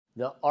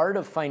The art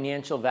of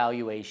financial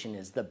valuation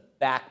is the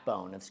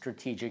backbone of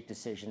strategic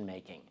decision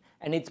making,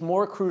 and it's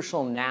more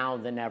crucial now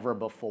than ever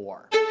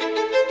before.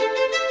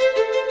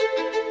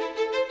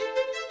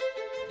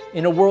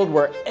 In a world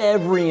where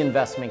every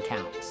investment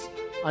counts,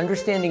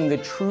 understanding the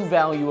true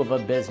value of a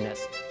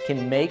business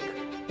can make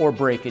or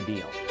break a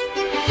deal.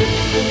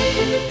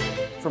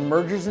 From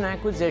mergers and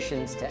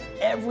acquisitions to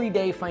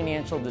everyday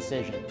financial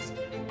decisions,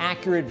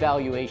 accurate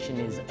valuation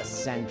is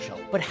essential.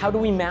 But how do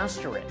we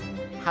master it?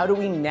 How do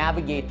we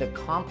navigate the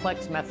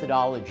complex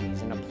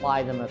methodologies and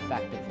apply them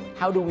effectively?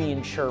 How do we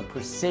ensure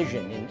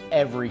precision in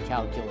every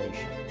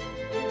calculation?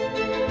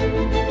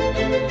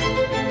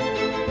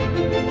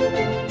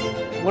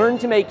 Learn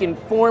to make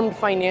informed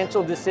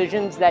financial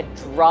decisions that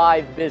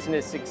drive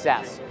business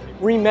success.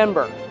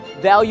 Remember,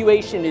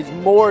 valuation is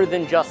more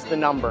than just the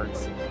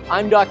numbers.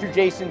 I'm Dr.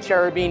 Jason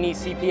Cherubini,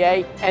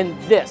 CPA,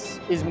 and this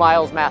is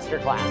Miles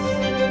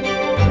Masterclass.